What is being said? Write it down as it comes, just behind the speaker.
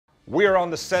We are on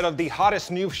the set of the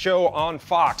hottest new show on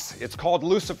Fox. It's called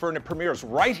Lucifer, and it premieres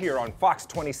right here on Fox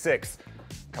 26.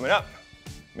 Coming up,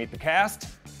 meet the cast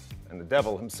and the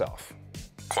devil himself.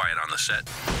 Quiet on the set.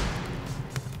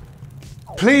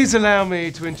 Please allow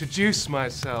me to introduce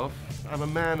myself. I'm a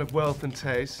man of wealth and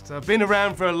taste. I've been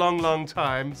around for a long, long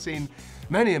time, seen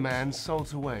many a man sold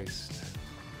to waste.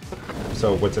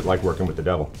 So what's it like working with the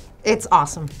devil? It's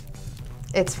awesome.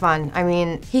 It's fun. I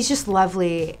mean, he's just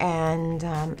lovely and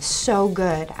so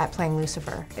good at playing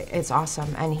Lucifer. It's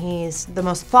awesome. And he's the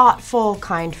most thoughtful,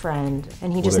 kind friend.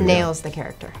 And he just nails the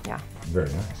character. Yeah. Very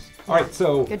nice. All right,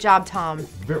 so... Good job, Tom.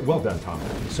 Very well done, Tom.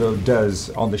 So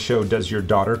on the show, does your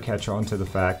daughter catch on to the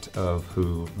fact of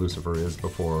who Lucifer is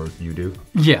before you do?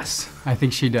 Yes, I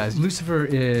think she does. Lucifer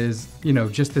is,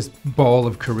 just this ball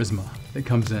of charisma that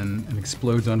comes in and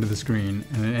explodes onto the screen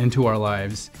and into our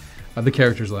lives, the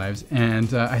characters' lives.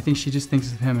 And I think she just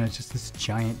thinks of him as just this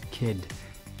giant kid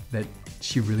that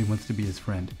she really wants to be his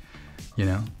friend,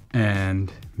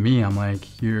 And me, I'm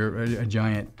like, you're a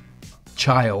giant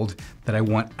child that I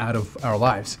want out of our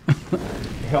lives.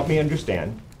 Help me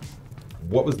understand.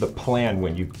 What was the plan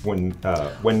when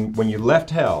you left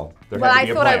hell? Well, I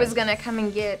thought I was gonna come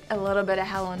and get a little bit of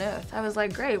hell on Earth. I was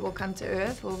like, great, we'll come to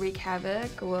Earth, we'll wreak havoc,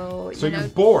 So you're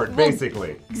bored,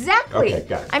 basically. Exactly. Okay,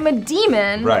 got it. I'm a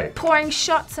demon right. pouring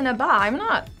shots in a bar. I'm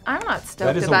not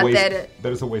stoked about that.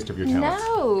 That is a waste of your talents.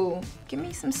 No, give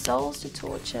me some souls to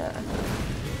torture.